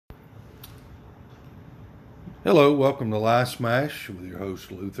Hello, welcome to Last Smash with your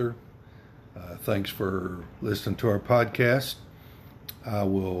host Luther. Thanks for listening to our podcast. I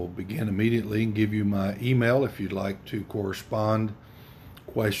will begin immediately and give you my email if you'd like to correspond,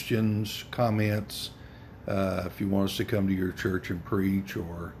 questions, comments. If you want us to come to your church and preach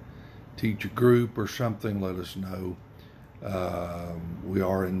or teach a group or something, let us know. We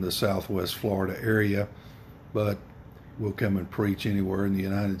are in the Southwest Florida area, but we'll come and preach anywhere in the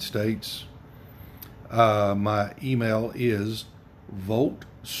United States. My email is Volt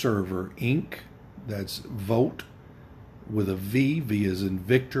Server Inc. That's Volt with a V. V as in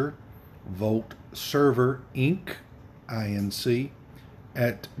Victor. Volt Server Inc. INC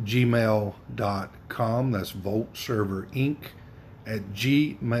at gmail.com. That's Volt Server Inc. at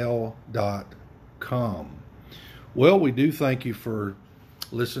gmail.com. Well, we do thank you for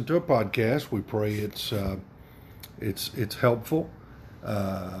listening to a podcast. We pray it's helpful.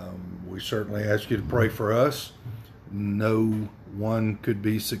 We certainly ask you to pray for us. No one could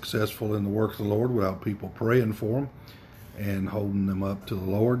be successful in the work of the Lord without people praying for them and holding them up to the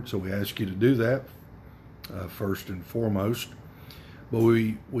Lord. So we ask you to do that first and foremost. But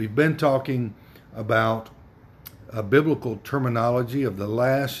we've been talking about a biblical terminology of the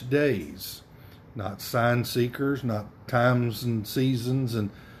last days, not sign seekers, not times and seasons,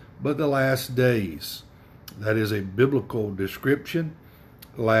 but the last days. That is a biblical description.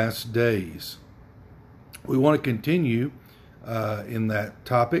 Last days. We want to continue in that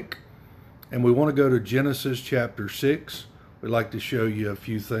topic, and we want to go to Genesis chapter 6. We'd like to show you a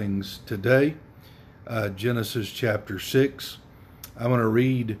few things today. Genesis chapter 6. I'm going to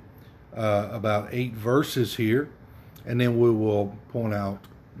read about 8 verses here, and then we will point out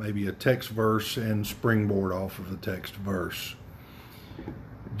maybe a text verse and springboard off of the text verse.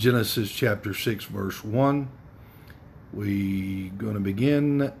 Genesis chapter 6 verse 1. We're going to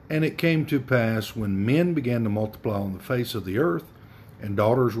begin. And it came to pass when men began to multiply on the face of the earth, and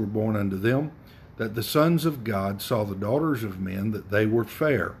daughters were born unto them, that the sons of God saw the daughters of men, that they were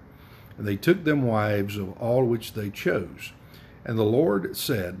fair. And they took them wives of all which they chose. And the Lord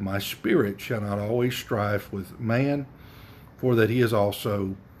said, My spirit shall not always strive with man, for that he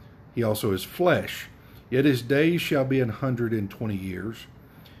also is flesh. Yet his days shall be 120 years.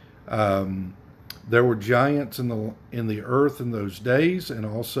 There were giants in the earth in those days, and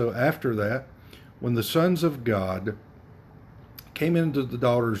also after that, when the sons of God came into the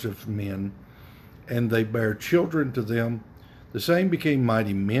daughters of men, and they bare children to them, the same became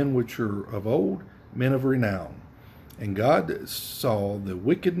mighty men which are of old, men of renown. And God saw the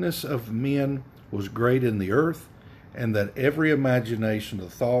wickedness of men was great in the earth, and that every imagination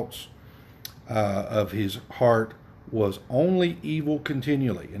of thoughts of his heart was only evil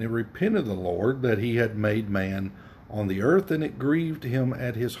continually. And it repented the Lord that he had made man on the earth, and it grieved him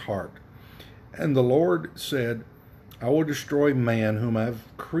at his heart. And the Lord said, I will destroy man whom I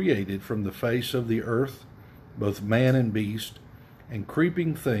have created from the face of the earth, both man and beast, and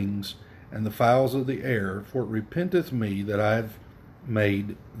creeping things, and the fowls of the air, for it repenteth me that I have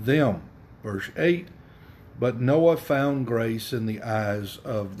made them. Verse 8, But Noah found grace in the eyes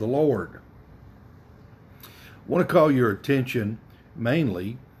of the Lord. I want to call your attention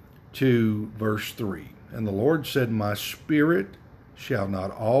mainly to verse 3. And the Lord said, My spirit shall not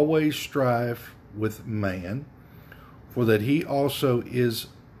always strive with man, for that he also is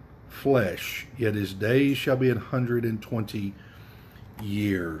flesh, yet his days shall be 120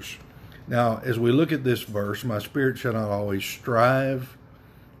 years. Now, as we look at this verse, my spirit shall not always strive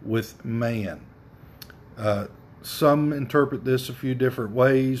with man. Some interpret this a few different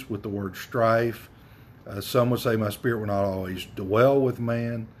ways with the word strife. Some would say my spirit will not always dwell with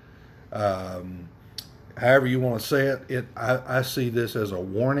man. However you want to say it, I see this as a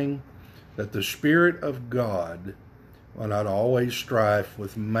warning that the Spirit of God will not always strive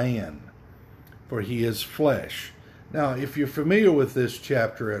with man, for he is flesh. Now, if you're familiar with this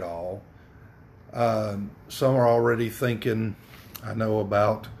chapter at all, some are already thinking, I know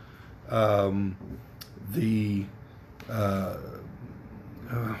about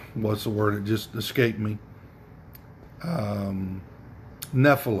what's the word? It just escaped me.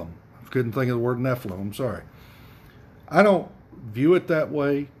 Nephilim. I couldn't think of the word Nephilim. I'm sorry. I don't view it that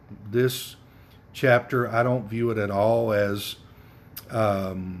way. This chapter, I don't view it at all as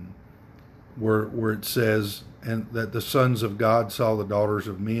where it says, and that the sons of God saw the daughters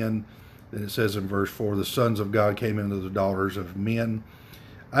of men. Then it says in verse 4, the sons of God came into the daughters of men.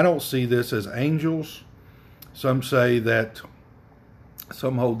 I don't see this as angels. Some say that,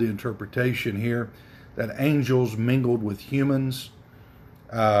 some hold the interpretation here that angels mingled with humans.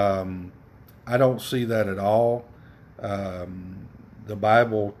 I don't see that at all. The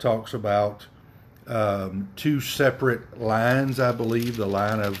Bible talks about two separate lines, I believe, the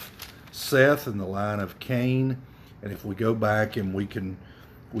line of Seth and the line of Cain. And if we go back and we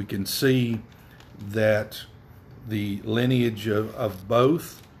can see that the lineage of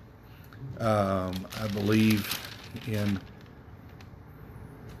both, I believe in,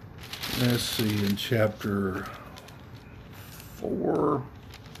 let's see, in chapter 4,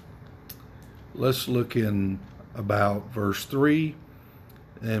 let's look in about verse 3,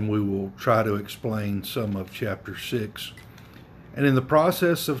 and we will try to explain some of chapter 6. And in the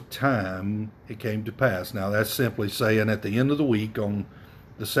process of time, it came to pass. Now, that's simply saying at the end of the week, on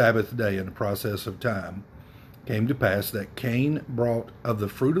the Sabbath day, in the process of time, came to pass that Cain brought of the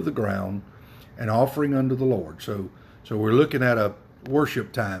fruit of the ground an offering unto the Lord. So we're looking at a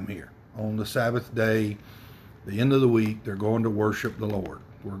worship time here. On the Sabbath day, the end of the week, they're going to worship the Lord.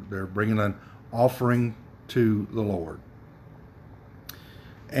 They're bringing an offering to the Lord.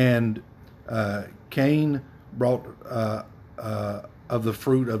 And Cain brought of the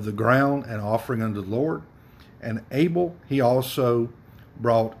fruit of the ground an offering unto the Lord. And Abel, he also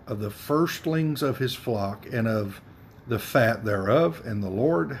brought of the firstlings of his flock and of the fat thereof. And the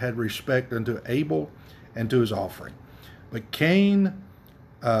Lord had respect unto Abel and to his offering. But Cain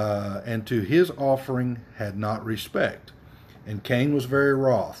and to his offering had not respect. And Cain was very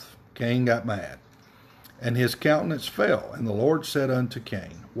wroth. Cain got mad. And his countenance fell. And the Lord said unto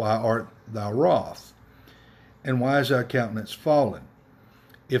Cain, Why art thou wroth? And why is thy countenance fallen?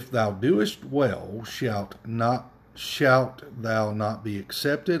 If thou doest well, shalt thou not be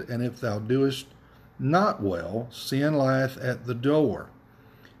accepted? And if thou doest not well, sin lieth at the door.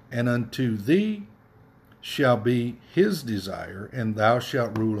 And unto thee shall be his desire, and thou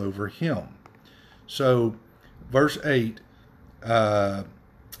shalt rule over him. So, verse 8,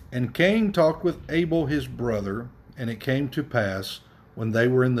 and Cain talked with Abel his brother, and it came to pass, when they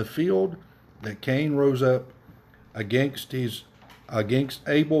were in the field, that Cain rose up against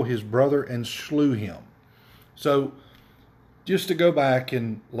Abel his brother, and slew him. So, just to go back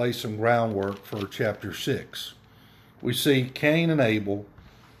and lay some groundwork for chapter 6, we see Cain and Abel,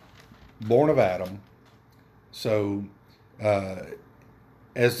 born of Adam. So,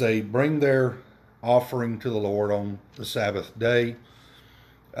 as they bring their offering to the Lord on the Sabbath day,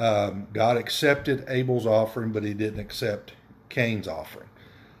 God accepted Abel's offering, but he didn't accept Cain's offering.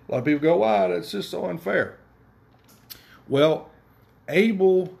 A lot of people go, "Why? That's just so unfair." Well,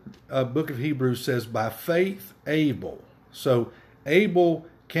 Abel, book of Hebrews says, by faith Abel. So Abel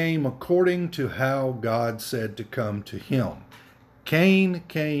came according to how God said to come to him. Cain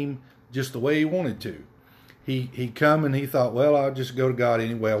came just the way he wanted to. He come and he thought, well, I'll just go to God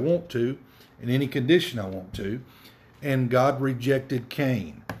any way I want to, in any condition I want to. And God rejected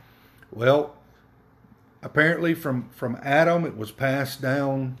Cain. Well, apparently from Adam, it was passed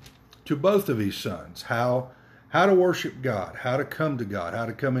down to both of his sons. How to worship God, how to come to God, how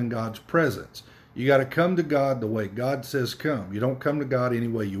to come in God's presence. You got to come to God the way God says come. You don't come to God any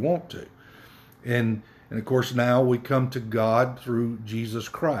way you want to. And of course, now we come to God through Jesus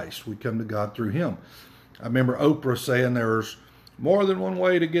Christ. We come to God through him. I remember Oprah saying there's more than one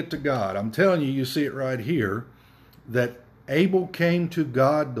way to get to God. I'm telling you, you see it right here, that Abel came to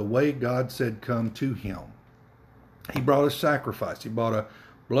God the way God said come to him. He brought a sacrifice. He brought a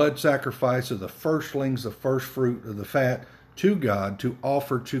blood sacrifice of the firstlings, the first fruit of the fat, to God, to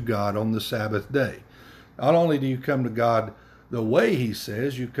offer to God on the Sabbath day. Not only do you come to God the way he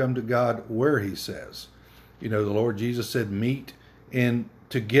says, you come to God where he says. You know, the Lord Jesus said, meet in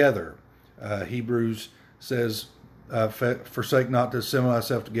together. Hebrews says, forsake not to assemble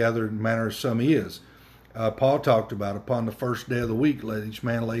thyself together in the manner as some is. Paul talked about, upon the first day of the week, let each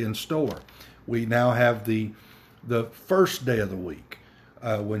man lay in store. We now have the first day of the week,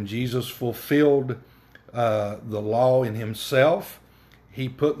 when Jesus fulfilled the law in himself. He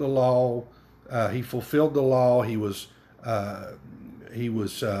put the law, he fulfilled the law. He was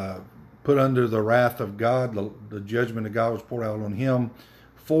put under the wrath of God. The judgment of God was poured out on him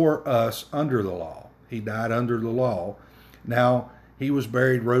for us under the law. He died under the law. Now, he was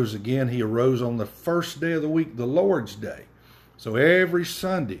buried, rose again. He arose on the first day of the week, the Lord's Day. So every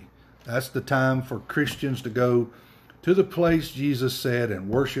Sunday, that's the time for Christians to go to the place Jesus said and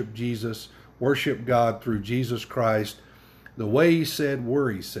worship Jesus, worship God through Jesus Christ, the way he said,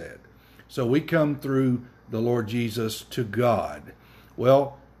 where he said. So we come through the Lord Jesus to God.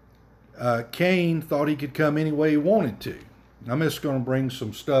 Well, Cain thought he could come any way he wanted to. I'm just going to bring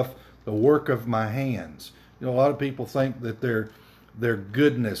some stuff, the work of my hands. You know, a lot of people think that their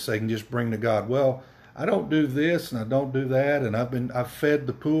goodness they can just bring to God. Well, I don't do this and I don't do that, and I've fed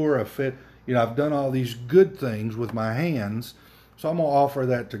the poor, I've done all these good things with my hands, so I'm going to offer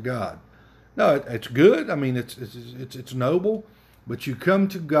that to God. No, it's good. I mean, it's noble, but you come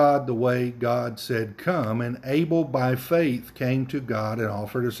to God the way God said come, and Abel by faith came to God and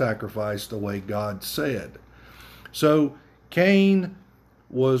offered a sacrifice the way God said. So Cain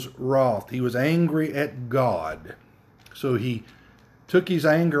was wroth. He was angry at God. So he took his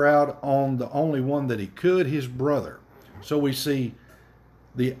anger out on the only one that he could, his brother. So we see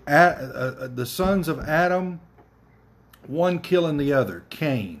the sons of Adam, one killing the other,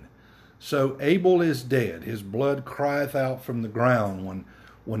 Cain. So Abel is dead. His blood crieth out from the ground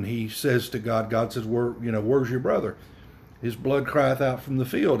when he says to God, God says, where's your brother? His blood crieth out from the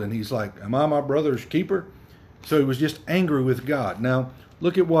field. And he's like, am I my brother's keeper? So he was just angry with God. Now,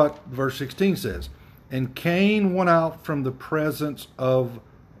 look at what verse 16 says. And Cain went out from the presence of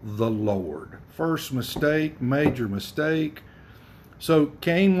the Lord. First mistake, major mistake. So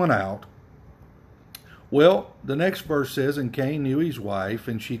Cain went out. Well, the next verse says, and Cain knew his wife,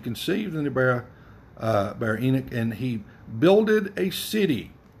 and she conceived, and bare Enoch, and he builded a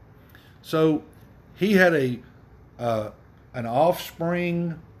city. So he had an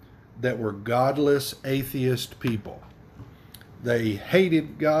offspring that were godless, atheist people. They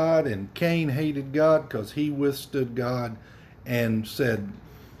hated God, and Cain hated God because he withstood God and said,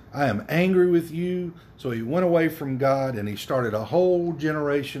 I am angry with you. So he went away from God, and he started a whole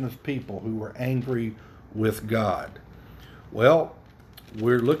generation of people who were angry with God. Well,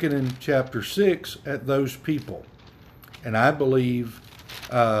 we're looking in chapter 6 at those people. And I believe,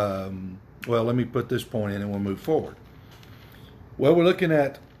 well, let me put this point in and we'll move forward. Well, we're looking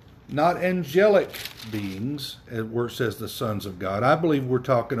at not angelic beings, where it says the sons of God. I believe we're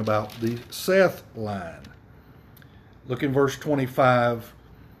talking about the Seth line. Look in verse 25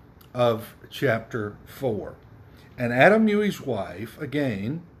 of chapter 4. And Adam knew his wife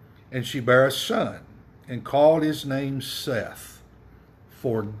again, and she bare a son, and called his name Seth.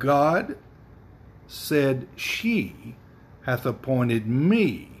 For God said, she hath appointed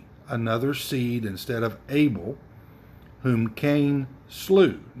me another seed instead of Abel, whom Cain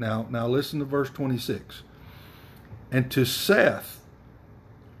slew. Now listen to verse 26. And to Seth,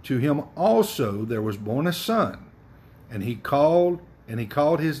 to him also there was born a son, and he called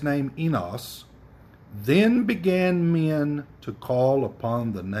his name Enos. Then began men to call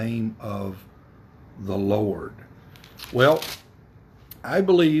upon the name of the Lord. Well, I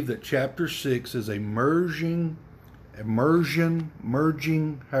believe that chapter 6 is a merging, however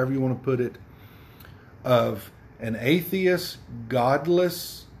you want to put it, of an atheist,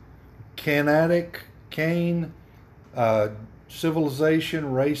 godless, Cain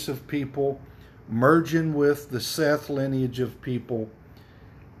civilization, race of people, merging with the Seth lineage of people,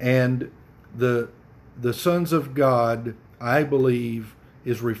 and the sons of God, I believe,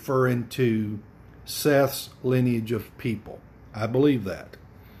 is referring to Seth's lineage of people. I believe that.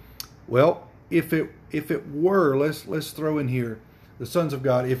 Well, if it were, let's throw in here the sons of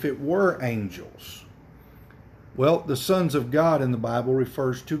God. If it were angels, well, the sons of God in the Bible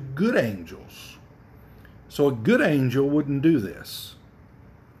refers to good angels. So a good angel wouldn't do this.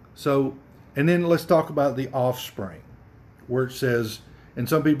 So, and then let's talk about the offspring, where it says, and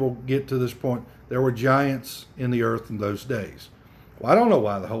some people get to this point, there were giants in the earth in those days. Well, I don't know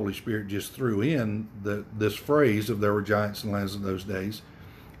why the Holy Spirit just threw in this phrase of there were giants in the lands in those days.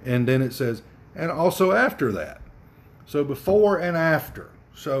 And then it says, and also after that. So before and after.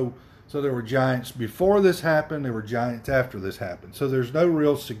 So there were giants before this happened, there were giants after this happened. So there's no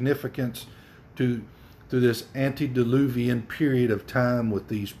real significance to this antediluvian period of time with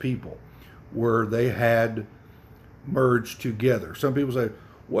these people where they had merged together. Some people say,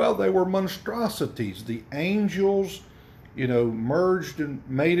 well, they were monstrosities. The angels, merged and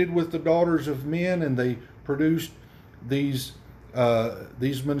mated with the daughters of men, and they produced these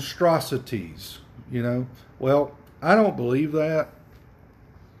monstrosities. Well, I don't believe that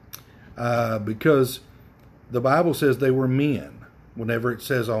because the Bible says they were men. Whenever it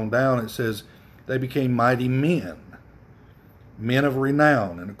says on down, it says they became mighty men of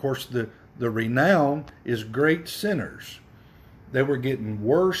renown, and of course the renown is great sinners. They were getting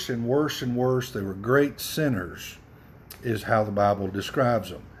worse and worse and worse. They were great sinners, is how the Bible describes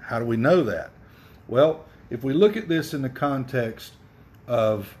them. How do we know that? Well, if we look at this in the context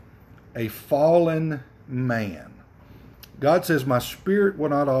of a fallen man, God says, my spirit will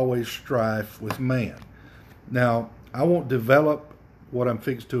not always strive with man. Now, I won't develop what I'm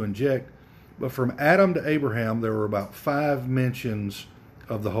fixed to inject, but from Adam to Abraham, there were about 5 mentions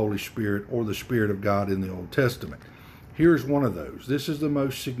of the Holy Spirit or the Spirit of God in the Old Testament. Here's one of those. This is the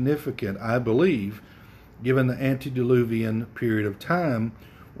most significant, I believe, given the antediluvian period of time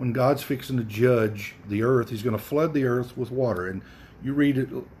when God's fixing to judge the earth. He's going to flood the earth with water. And You read it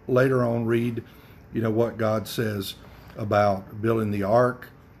later on, read, what God says about building the ark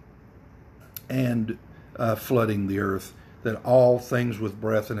and flooding the earth, that all things with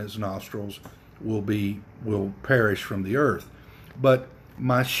breath in its nostrils will perish from the earth. But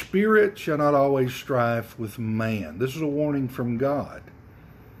my spirit shall not always strive with man. This is a warning from God.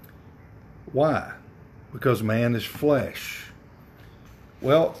 Why? Because man is flesh.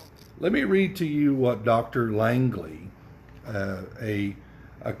 Well, let me read to you what Dr. Langley, a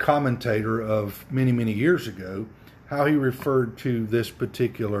commentator of many, many years ago, how he referred to this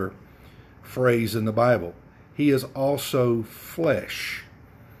particular phrase in the Bible. He is also flesh.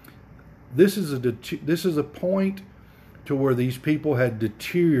 This is a point to where these people had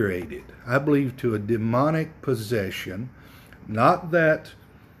deteriorated, I believe, to a demonic possession. Not that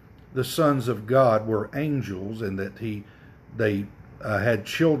the sons of God were angels and that they had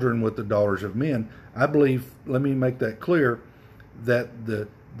children with the daughters of men. I believe, let me make that clear, that the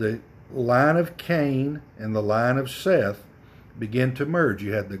line of Cain and the line of Seth began to merge.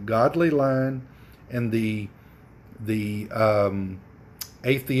 You had the godly line and the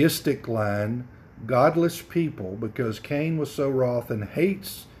atheistic line, godless people, because Cain was so wroth and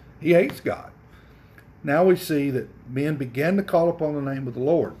hates God. Now we see that men began to call upon the name of the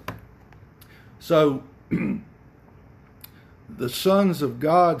Lord. So the sons of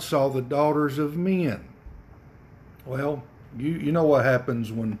God saw the daughters of men. Well, you know what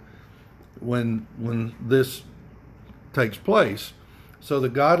happens when this takes place. So the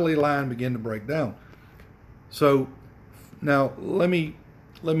godly line began to break down. So now let me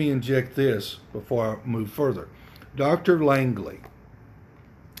inject this before I move further. Dr. Langley,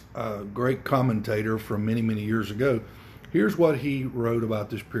 a great commentator from many, many years ago, here's what he wrote about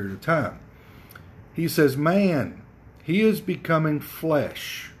this period of time. He says, man, he is becoming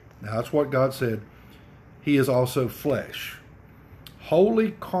flesh. Now that's what God said. He is also flesh.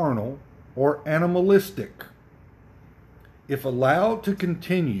 Wholly carnal or animalistic. If allowed to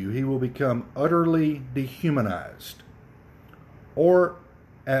continue, he will become utterly dehumanized. Or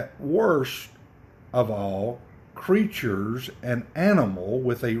at worst of all, creatures an animal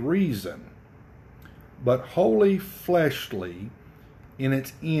with a reason, but wholly fleshly in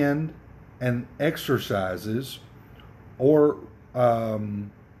its end and exercises, or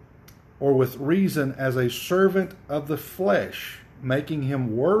with reason as a servant of the flesh, making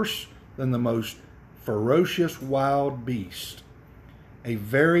him worse than the most ferocious wild beast, a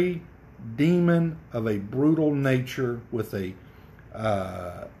very demon of a brutal nature, with a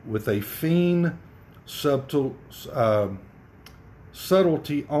fiend subtlety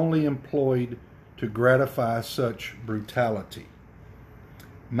only employed to gratify such brutality.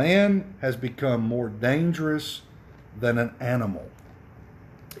 Man has become more dangerous than an animal.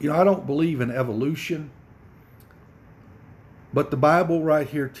 I don't believe in evolution, but the Bible right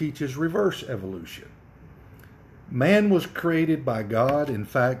here teaches reverse evolution. Man was created by God. In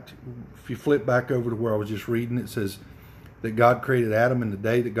fact, if you flip back over to where I was just reading, it says that God created Adam in the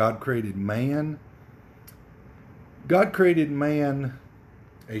day that God created man. God created man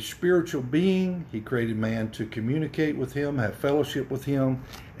a spiritual being. He created man to communicate with him, have fellowship with him.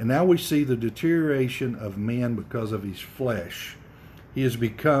 And now we see the deterioration of man because of his flesh. He has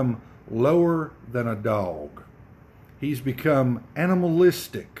become lower than a dog. He's become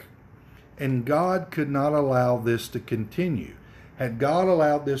animalistic. And God could not allow this to continue. Had God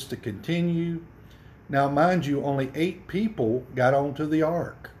allowed this to continue, now mind you, only 8 people got onto the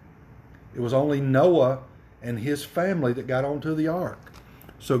ark. It was only Noah and his family that got onto the ark.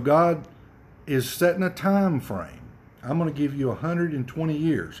 So God is setting a time frame. I'm going to give you 120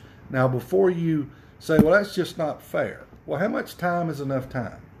 years. Now, before you say, well, that's just not fair. Well, how much time is enough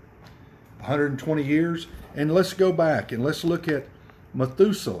time? 120 years? And let's go back and let's look at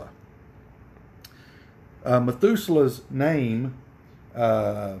Methuselah. Methuselah's name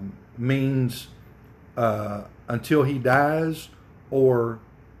means until he dies or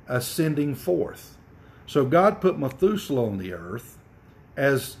ascending forth. So God put Methuselah on the earth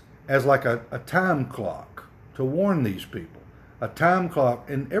as like a time clock to warn these people. A time clock,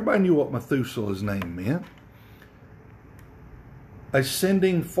 and everybody knew what Methuselah's name meant.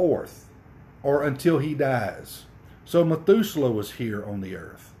 Ascending forth, or until he dies. So Methuselah was here on the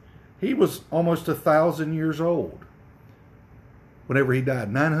earth. He was almost 1,000 years old whenever he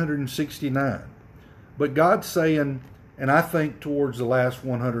died, 969. But God's saying, and I think towards the last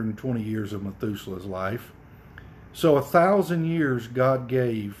 120 years of Methuselah's life, so 1,000 years God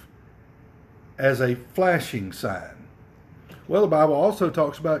gave as a flashing sign. Well, the Bible also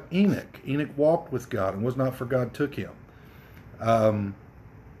talks about Enoch. Enoch walked with God and was not, for God took him.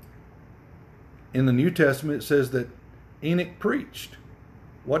 In the New Testament, it says that Enoch preached.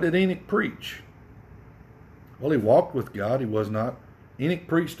 What did Enoch preach? Well, he walked with God. He was not. Enoch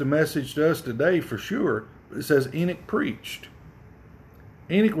preached a message to us today for sure. But it says Enoch preached.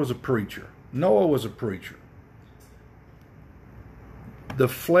 Enoch was a preacher. Noah was a preacher. The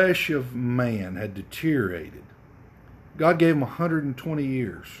flesh of man had deteriorated. God gave him 120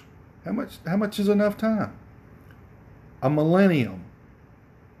 years. How much is enough time? A millennium,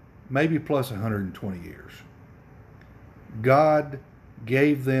 maybe plus 120 years. God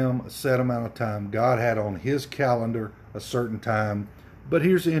gave them a set amount of time. God had on his calendar a certain time. But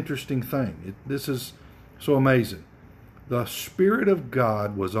here's the interesting thing. This is so amazing. The Spirit of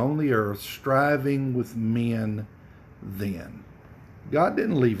God was on the earth striving with men then. God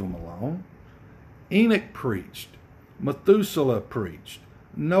didn't leave them alone. Enoch preached. Methuselah preached.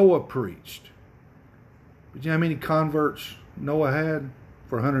 Noah preached. But you know how many converts Noah had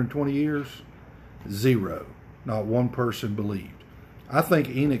for 120 years? 0. Not one person believed. I think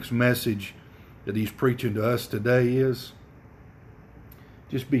Enoch's message that he's preaching to us today is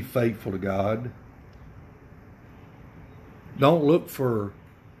just be faithful to God. Don't look for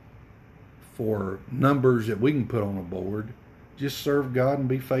numbers that we can put on a board. Just serve God and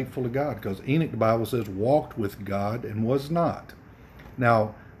be faithful to God. Because Enoch, the Bible says, walked with God and was not.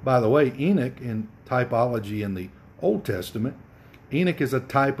 Now, by the way, Enoch in typology in the Old Testament, Enoch is a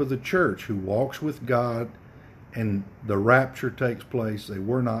type of the church who walks with God and the rapture takes place. They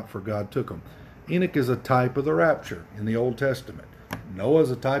were not, for God took them. Enoch is a type of the rapture in the Old Testament. Noah is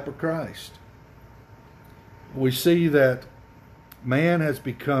a type of Christ. We see that man has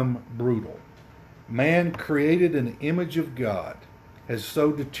become brutal. Man created in the image of God has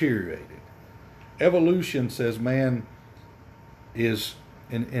so deteriorated. Evolution says man is,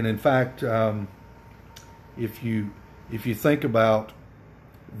 and in fact, if you think about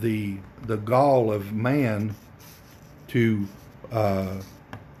the gall of man to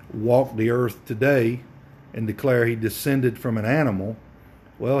walk the earth today and declare he descended from an animal,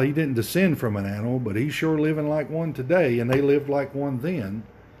 well, he didn't descend from an animal, but he's sure living like one today, and they lived like one then.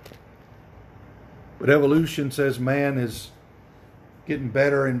 But evolution says man is getting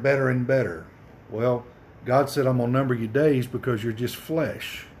better and better and better. Well, God said, I'm going to number your days because you're just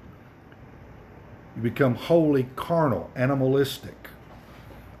flesh. You become wholly carnal, animalistic.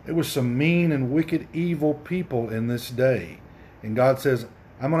 There was some mean and wicked, evil people in this day. And God says,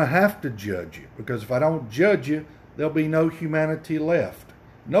 I'm going to have to judge you, because if I don't judge you, there'll be no humanity left.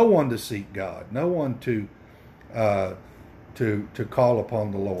 No one to seek God. No one to call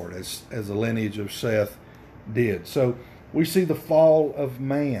upon the Lord, as the lineage of Seth did. So we see the fall of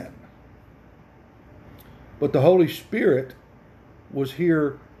man. But the Holy Spirit was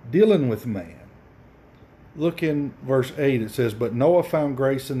here dealing with man. Look in verse 8, it says, but Noah found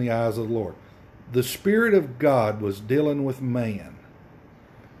grace in the eyes of the Lord. The Spirit of God was dealing with man.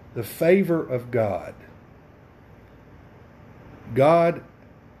 The favor of God. God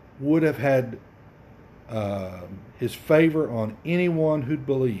would have had his favor on anyone who'd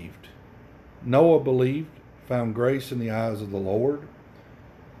believed. Noah believed, found grace in the eyes of the Lord.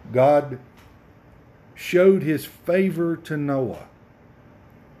 God showed his favor to Noah.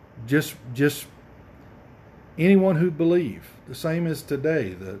 Just anyone who believed. The same as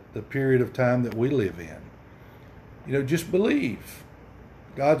today, the period of time that we live in. Just believe.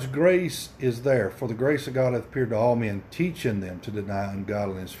 God's grace is there. For the grace of God hath appeared to all men, teaching them to deny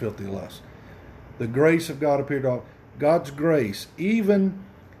ungodliness, filthy lust. The grace of God appeared to all. God's grace, even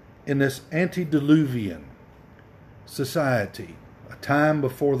in this antediluvian society, a time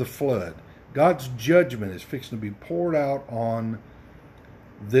before the flood, God's judgment is fixing to be poured out on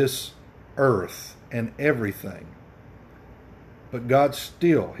this earth and everything. But God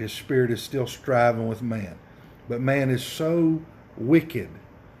still, his Spirit is still striving with man. But man is so wicked,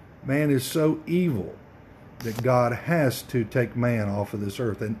 man is so evil, that God has to take man off of this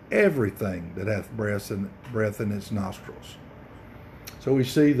earth and everything that hath breath in its nostrils. So we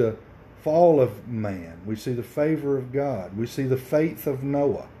see the fall of man. We see the favor of God. We see the faith of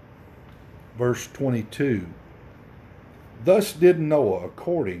Noah. Verse 22. Thus did Noah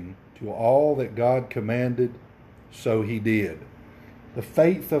according to all that God commanded, so he did. The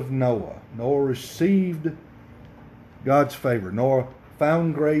faith of Noah. Noah received God's favor. Noah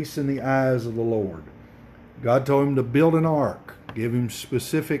found grace in the eyes of the Lord. God told him to build an ark, give him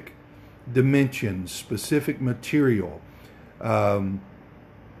specific dimensions, specific material.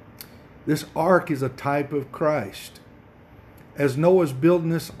 This ark is a type of Christ. As Noah's building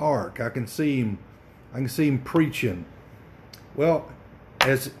this ark, I can see him preaching. Well,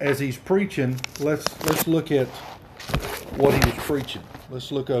 as he's preaching, let's look at what he was preaching.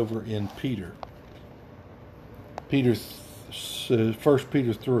 Let's look over in Peter. 1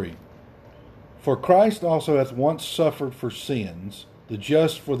 Peter 3. For Christ also hath once suffered for sins, the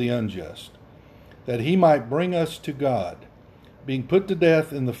just for the unjust, that he might bring us to God, being put to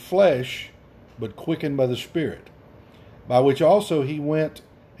death in the flesh, but quickened by the Spirit, by which also he went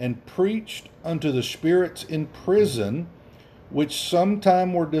and preached unto the spirits in prison, which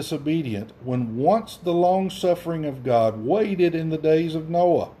sometime were disobedient, when once the long suffering of God waited in the days of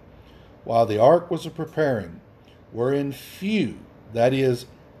Noah, while the ark was a preparing, wherein few, that is,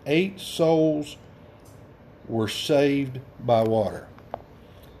 8 souls, were saved by water.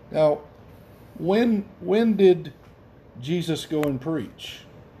 Now, when did Jesus go and preach?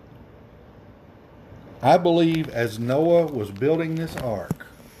 I believe as Noah was building this ark,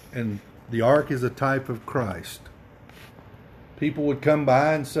 and the ark is a type of Christ, people would come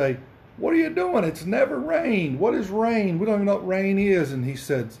by and say, "What are you doing? It's never rained. What is rain? We don't even know what rain is." And he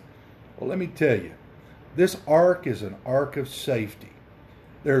said, "Well, let me tell you, this ark is an ark of safety.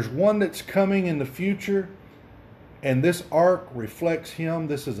 There's one that's coming in the future, and this ark reflects him.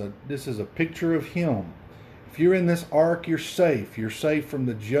 This is a picture of him. If you're in this ark, you're safe. You're safe from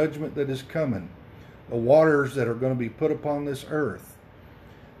the judgment that is coming, the waters that are going to be put upon this earth.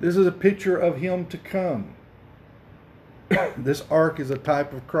 This is a picture of him to come." This ark is a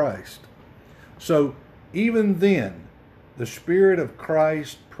type of Christ. So even then, the Spirit of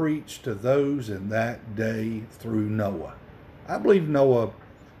Christ preached to those in that day through Noah. I believe Noah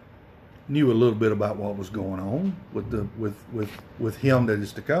knew a little bit about what was going on with him that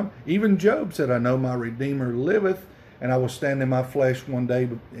is to come. Even Job said, "I know my Redeemer liveth, and I will stand in my flesh one day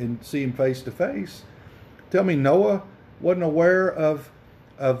and see him face to face." Tell me, Noah wasn't aware of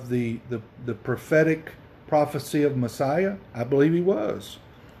the prophetic prophecy of Messiah? I believe he was.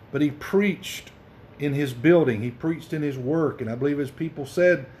 But he preached in his building. He preached in his work. And I believe his people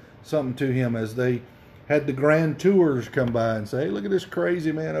said something to him as they had the grand tours come by and say, "Hey, look at this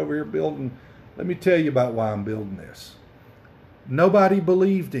crazy man over here building. Let me tell you about why I'm building this." Nobody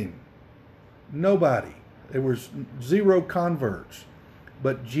believed him. Nobody. There was 0 converts.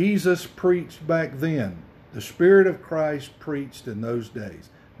 But Jesus preached back then. The Spirit of Christ preached in those days.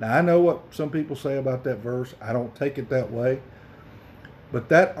 Now, I know what some people say about that verse. I don't take it that way. But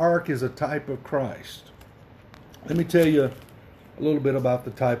that ark is a type of Christ. Let me tell you a little bit about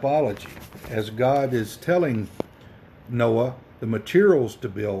the typology. As God is telling Noah the materials to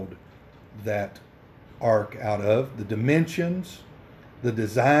build that ark out of, the dimensions, the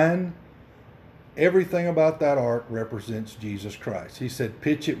design, everything about that ark represents Jesus Christ. He said,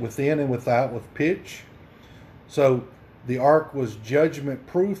 "Pitch it within and without with pitch." So the ark was judgment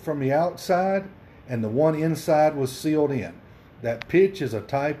proof from the outside, and the one inside was sealed in. That pitch is a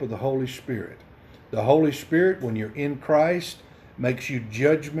type of the Holy Spirit. The Holy Spirit, when you're in Christ, makes you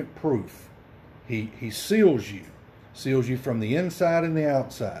judgment proof. He seals you from the inside and the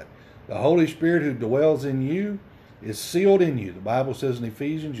outside. The Holy Spirit who dwells in you is sealed in you. The Bible says in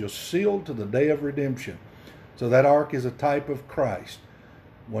Ephesians, you're sealed to the day of redemption. So that ark is a type of Christ.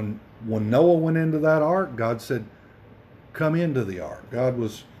 When Noah went into that ark, God said, "Come into the ark." God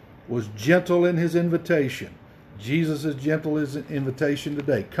was gentle in his invitation. Jesus is gentle in his invitation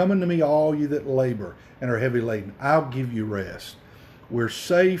today. "Come unto me, all you that labor and are heavy laden. I'll give you rest." We're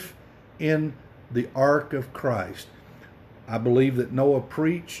safe in the ark of Christ. I believe that Noah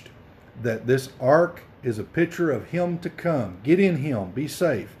preached that this ark is a picture of him to come. Get in him. Be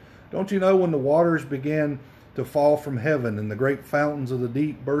safe. Don't you know when the waters began to fall from heaven and the great fountains of the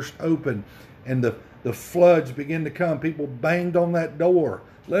deep burst open and the floods began to come, people banged on that door.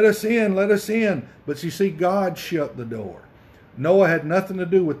 "Let us in, let us in." But you see, God shut the door. Noah had nothing to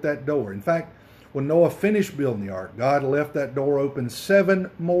do with that door. In fact, when Noah finished building the ark, God left that door open 7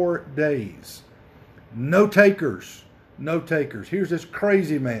 more days. No takers. No takers. Here's this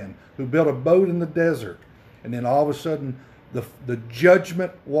crazy man who built a boat in the desert. And then all of a sudden, the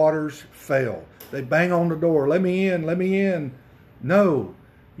judgment waters fell. They bang on the door. "Let me in, let me in." No.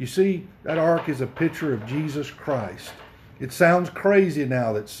 You see, that ark is a picture of Jesus Christ. It sounds crazy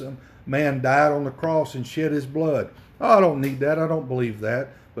now that some man died on the cross and shed his blood. "Oh, I don't need that. I don't believe that."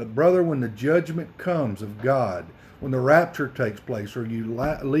 But brother, when the judgment comes of God, when the rapture takes place or you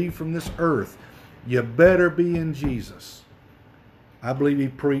leave from this earth, you better be in Jesus. I believe he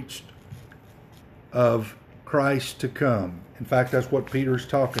preached of Christ to come. In fact, that's what Peter's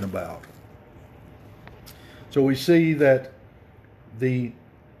talking about. So we see that the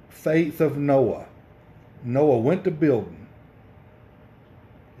faith of Noah went to building.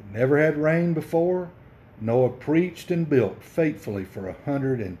 It never had rain before. Noah preached and built faithfully for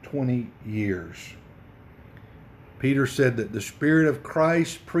 120 years. Peter said that the Spirit of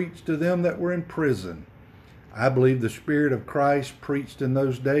Christ preached to them that were in prison, I believe the Spirit of Christ preached in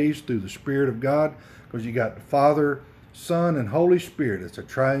those days through the Spirit of God, because you got the Father, Son, and Holy Spirit. It's a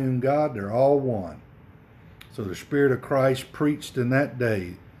triune God. They're all one. So the Spirit of Christ preached in that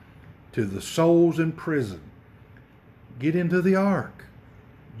day to the souls in prison. Get into the ark.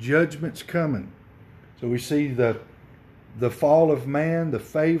 Judgment's coming. So we see the fall of man, the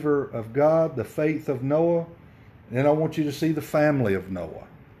favor of God, the faith of Noah. And then I want you to see the family of Noah.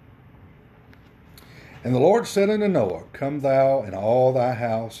 And the Lord said unto Noah, Come thou and all thy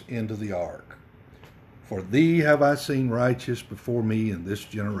house into the ark. For thee have I seen righteous before me in this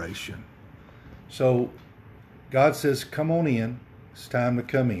generation. So God says, come on in. It's time to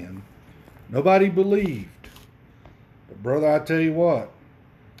come in. Nobody believed. But brother, I tell you what,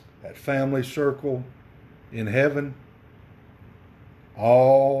 that family circle in heaven,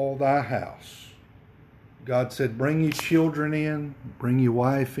 all thy house. God said, bring your children in, bring your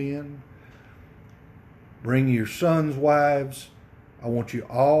wife in, bring your sons' wives. I want you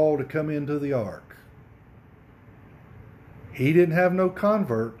all to come into the ark. He didn't have no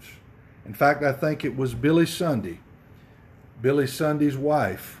converts. In fact, I think it was Billy Sunday. Billy Sunday's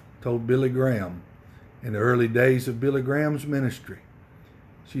wife told Billy Graham in the early days of Billy Graham's ministry.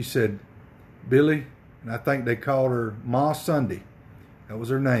 She said, Billy, and I think they called her Ma Sunday. That was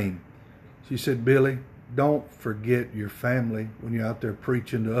her name. She said, Billy, don't forget your family when you're out there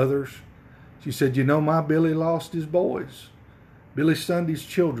preaching to others. She said, you know, my Billy lost his boys. Billy Sunday's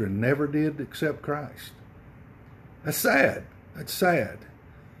children never did accept Christ. That's sad. That's sad.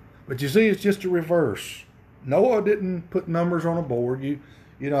 But you see, it's just a reverse. Noah didn't put numbers on a board. You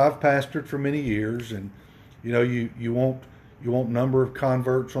know, I've pastored for many years, and you know, you want number of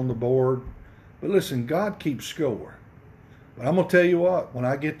converts on the board. But listen, God keeps score. But I'm gonna tell you what, when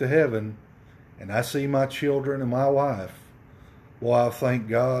I get to heaven and I see my children and my wife, well, I thank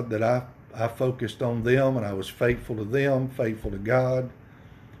God that I focused on them and I was faithful to them, faithful to God.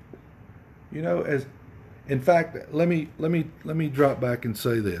 You know, in fact, let me drop back and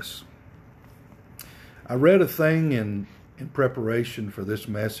say this. I read a thing in preparation for this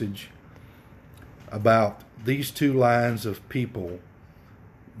message about these two lines of people,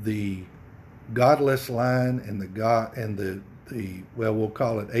 the godless line and the well, we'll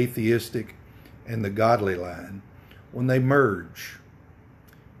call it atheistic and the godly line, when they merge.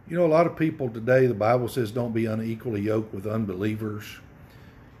 You know, a lot of people today, the Bible says, don't be unequally yoked with unbelievers.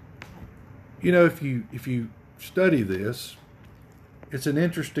 You know, if you study this, it's an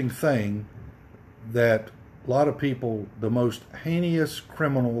interesting thing that a lot of people, the most heinous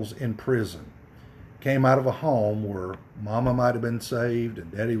criminals in prison, came out of a home where mama might have been saved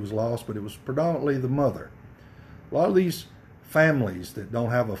and daddy was lost, but it was predominantly the mother. A lot of these families that don't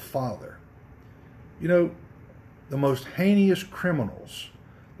have a father, you know, the most heinous criminals,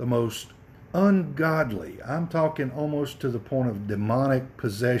 the most ungodly, I'm talking almost to the point of demonic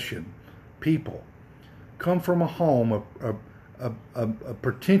possession, people come from a home, a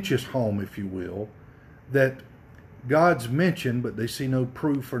pretentious home, if you will, that God's mentioned, but they see no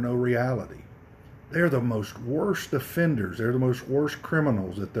proof or no reality. They're the most worst offenders. They're the most worst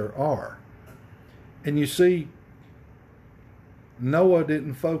criminals that there are. And you see, Noah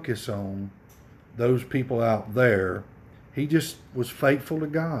didn't focus on those people out there. He just was faithful to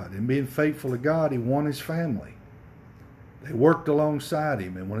God. And being faithful to God, he won his family. They worked alongside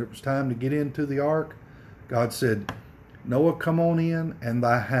him. And when it was time to get into the ark, God said, Noah, come on in, and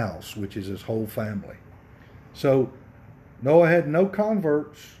thy house, which is his whole family. So Noah had no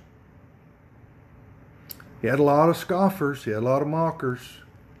converts. He had a lot of scoffers. He had a lot of mockers.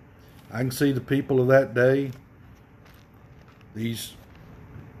 I can see the people of that day, these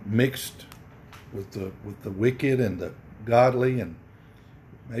mixed with the wicked and the godly, and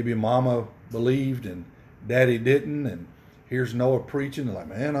maybe mama believed and daddy didn't, and here's Noah preaching, and like,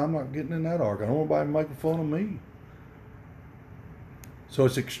 man, I'm not getting in that ark. I don't want anybody making fun of me. So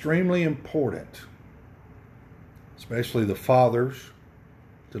it's extremely important, especially the fathers,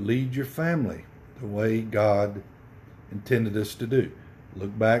 to lead your family the way God intended us to do.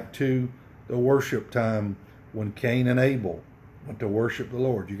 Look back to the worship time when Cain and Abel went to worship the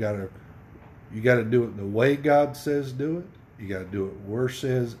Lord. You got to do it the way God says do it. You got to do it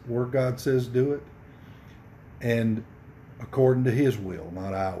where God says do it, and according to his will,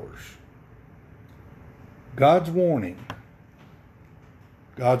 not ours. God's warning.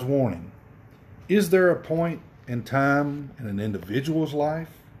 Is there a point in time in an individual's life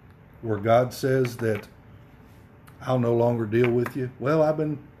where God says that I'll no longer deal with you? Well, I've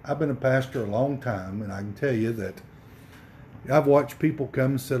been a pastor a long time, and I can tell you that I've watched people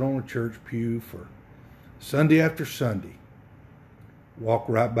come and sit on a church pew for Sunday after Sunday, walk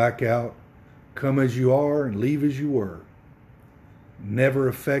right back out come as you are and leave as you were. Never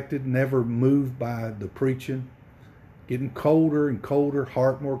affected, never moved by the preaching. Getting colder and colder,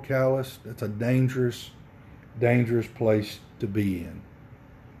 heart more callous. That's a dangerous, dangerous place to be in.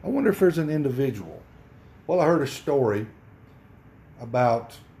 I wonder if there's an individual. Well, I heard a story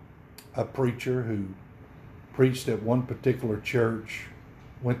about a preacher who preached at one particular church,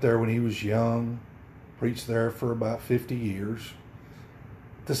 went there when he was young, preached there for about 50 years.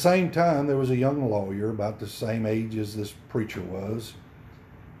 At the same time, there was a young lawyer about the same age as this preacher was.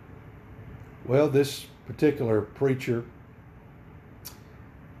 Well, this particular preacher,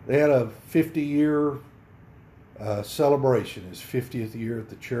 they had a 50-year celebration, his 50th year at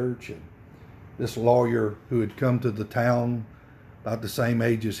the church, and this lawyer who had come to the town about the same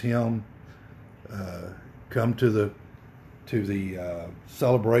age as him come to the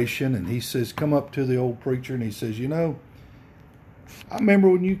celebration, and he says, come up to the old preacher, and he says, you know, I remember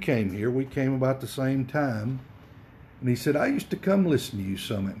when you came here, we came about the same time, and he said, I used to come listen to you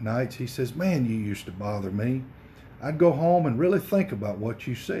some at nights. He says, man, you used to bother me. I'd go home and really think about what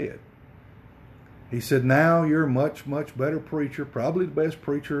you said. He said, now you're a much, much better preacher, probably the best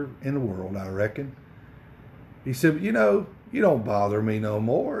preacher in the world, I reckon. He said, you know, you don't bother me no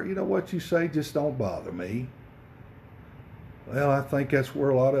more. You know what you say just don't bother me. Well, I think that's where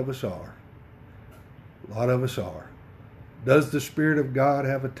a lot of us are. A lot of us are. Does the Spirit of God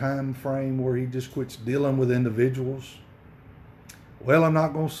have a time frame where he just quits dealing with individuals? Well, I'm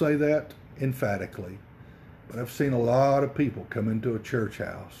not going to say that emphatically, but I've seen a lot of people come into a church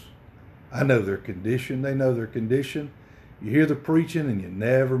house. I know their condition. They know their condition. You hear the preaching and you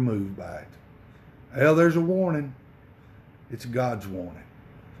never move by it. Well, there's a warning. It's God's warning.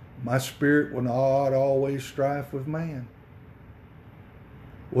 My spirit will not always strive with man.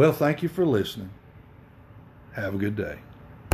 Well, thank you for listening. Have a good day.